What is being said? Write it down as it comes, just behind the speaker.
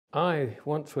I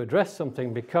want to address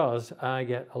something because I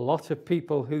get a lot of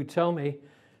people who tell me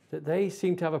that they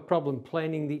seem to have a problem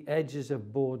planing the edges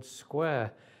of boards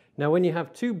square. Now, when you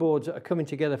have two boards that are coming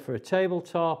together for a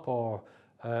tabletop or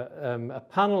a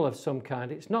panel of some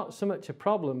kind, it's not so much a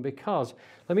problem because,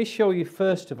 let me show you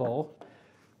first of all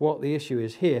what the issue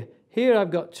is here. Here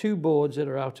I've got two boards that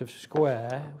are out of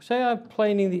square. Say I'm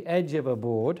planing the edge of a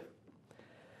board,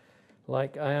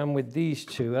 like I am with these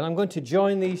two, and I'm going to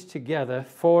join these together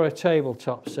for a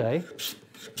tabletop, say.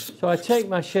 So I take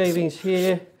my shavings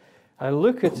here, I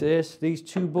look at this, these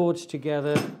two boards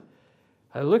together,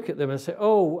 I look at them and say,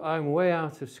 oh, I'm way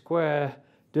out of square.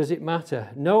 Does it matter?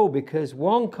 No, because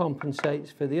one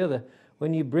compensates for the other.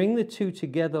 When you bring the two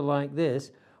together like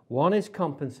this, one is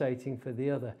compensating for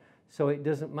the other, so it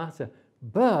doesn't matter.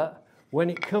 But when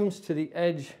it comes to the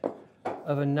edge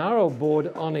of a narrow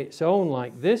board on its own,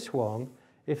 like this one,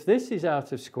 if this is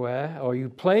out of square, or you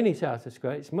plane it out of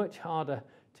square, it's much harder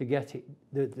to get it,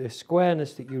 the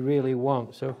squareness that you really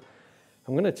want. So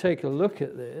I'm going to take a look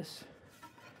at this,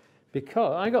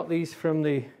 because I got these from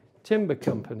the timber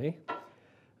company,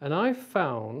 and I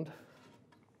found,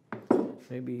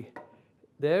 maybe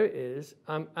there it is,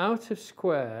 I'm out of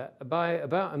square by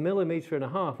about 1.5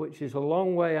 millimeters, which is a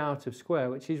long way out of square,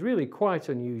 which is really quite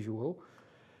unusual.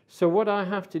 So what I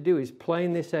have to do is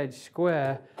plane this edge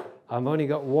square. I've only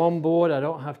got one board, I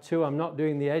don't have two, I'm not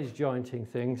doing the edge jointing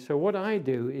thing. So what I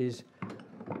do is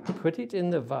put it in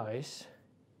the vise,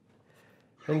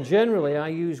 and generally I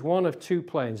use one of two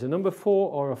planes, a number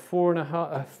 4 or a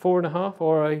 4.5,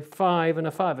 or a 5 and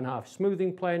a 5.5,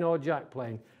 smoothing plane or jack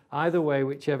plane, either way,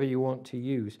 whichever you want to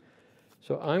use.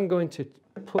 So I'm going to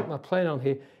put my plane on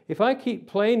here. If I keep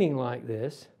planing like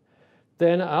this,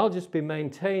 then I'll just be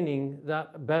maintaining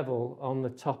that bevel on the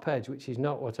top edge, which is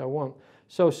not what I want.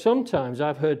 So sometimes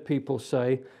I've heard people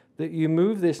say that you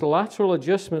move this lateral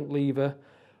adjustment lever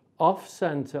off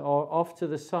center or off to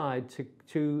the side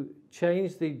to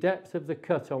change the depth of the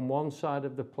cut on one side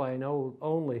of the plane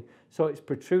only, so it's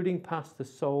protruding past the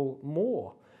sole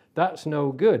more. That's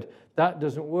no good. That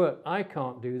doesn't work. I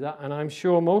can't do that, and I'm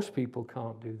sure most people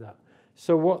can't do that.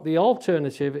 So what the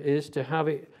alternative is to have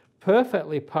it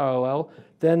perfectly parallel.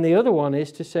 Then the other one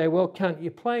is to say, well, can't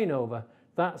you plane over?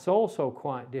 That's also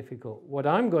quite difficult. What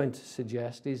I'm going to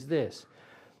suggest is this.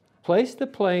 Place the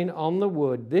plane on the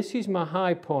wood. This is my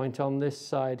high point on this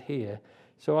side here.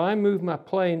 So I move my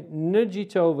plane, nudge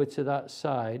it over to that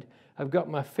side. I've got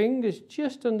my fingers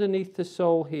just underneath the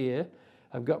sole here.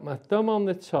 I've got my thumb on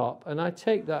the top, and I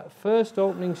take that first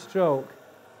opening stroke,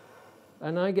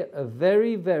 and I get a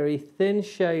very, very thin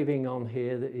shaving on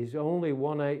here that is only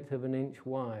 1/8 of an inch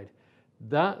wide.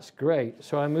 That's great.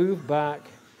 So I move back,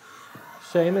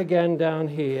 same again down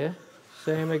here,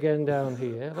 same again down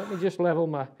here. Let me just level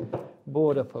my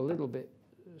board up a little bit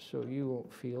so you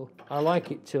won't feel. I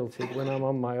like it tilted when I'm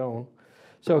on my own.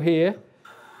 So here.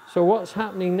 So what's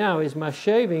happening now is my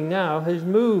shaving now has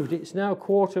moved. It's now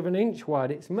 1/4 of an inch wide.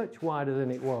 It's much wider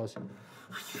than it was.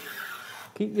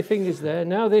 Keep your fingers there.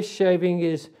 Now this shaving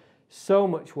is so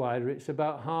much wider. It's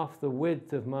about half the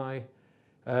width of my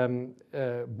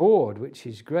board, which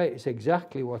is great. It's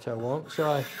exactly what I want.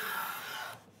 So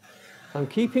I'm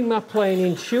keeping my plane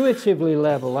intuitively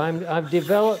level. I've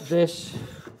developed this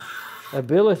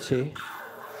ability.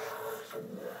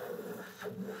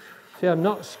 See, I'm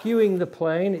not skewing the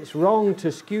plane. It's wrong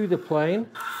to skew the plane.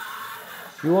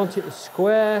 You want it as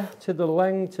square to the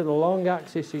length, to the long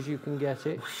axis as you can get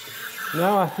it.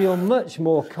 Now I feel much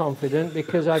more confident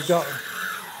because I've got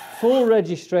full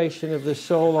registration of the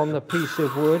sole on the piece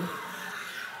of wood.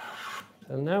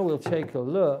 And now we'll take a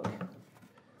look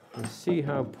and see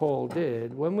how Paul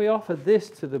did. When we offer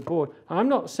this to the board, I'm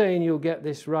not saying you'll get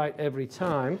this right every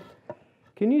time.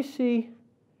 Can you see,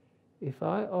 if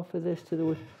I offer this to the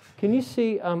wood, can you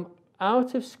see I'm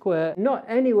out of square, not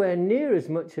anywhere near as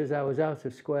much as I was out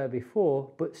of square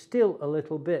before, but still a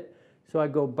little bit. So I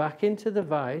go back into the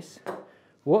vise,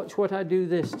 watch what I do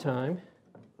this time,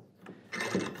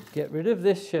 get rid of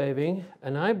this shaving,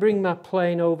 and I bring my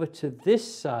plane over to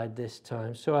this side this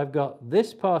time. So I've got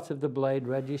this part of the blade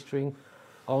registering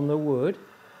on the wood.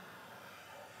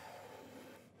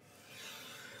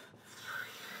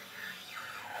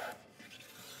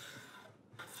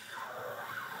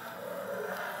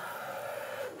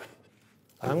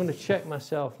 I'm going to check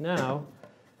myself now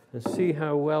and see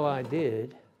how well I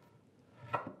did.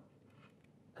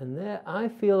 And there, I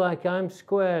feel like I'm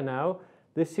square now.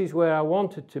 This is where I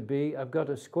wanted to be. I've got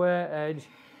a square edge.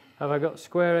 Have I got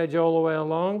square edge all the way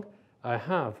along? I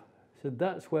have. So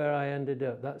that's where I ended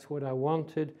up. That's what I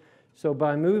wanted. So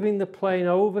by moving the plane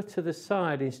over to the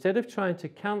side, instead of trying to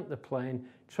cant the plane,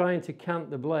 trying to cant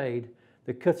the blade,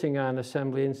 the cutting iron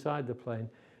assembly inside the plane.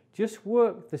 Just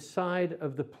work the side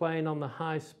of the plane on the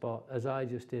high spot as I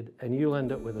just did, and you'll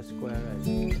end up with a square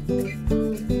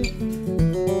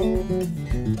edge.